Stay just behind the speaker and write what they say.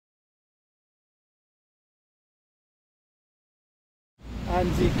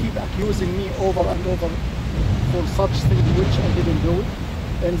and they keep accusing me over and over for such things which I didn't do.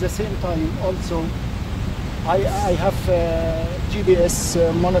 In the same time, also, I have GPS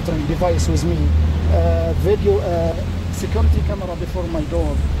monitoring device with me, video security camera before my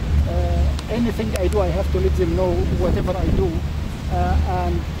door. Anything I do, I have to let them know whatever I do,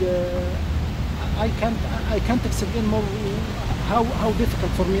 and I can't explain more how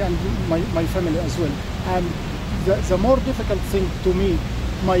difficult for me and my family as well. And the more difficult thing to me,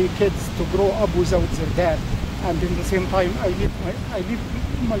 my kids to grow up without their dad, and in the same time I live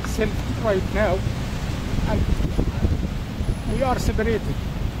myself right now, and we are separated.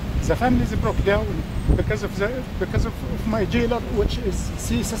 The family is broke down because of my jailer, which is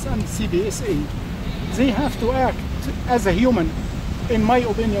CSS and CBSA. They have to act as a human. In my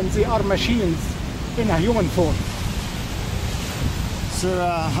opinion, they are machines in a human form. Sir,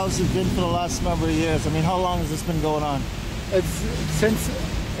 how's it been for the last number of years? I mean, how long has this been going on?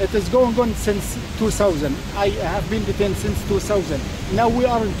 It is going on since 2000. I have been detained since 2000. Now we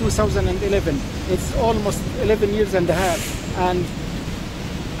are in 2011. It's almost 11 years and a half.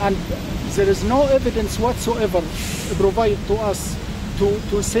 And there is no evidence whatsoever provided to us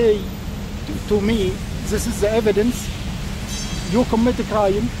to say to me, this is the evidence, you commit a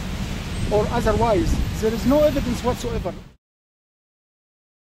crime, or otherwise. There is no evidence whatsoever.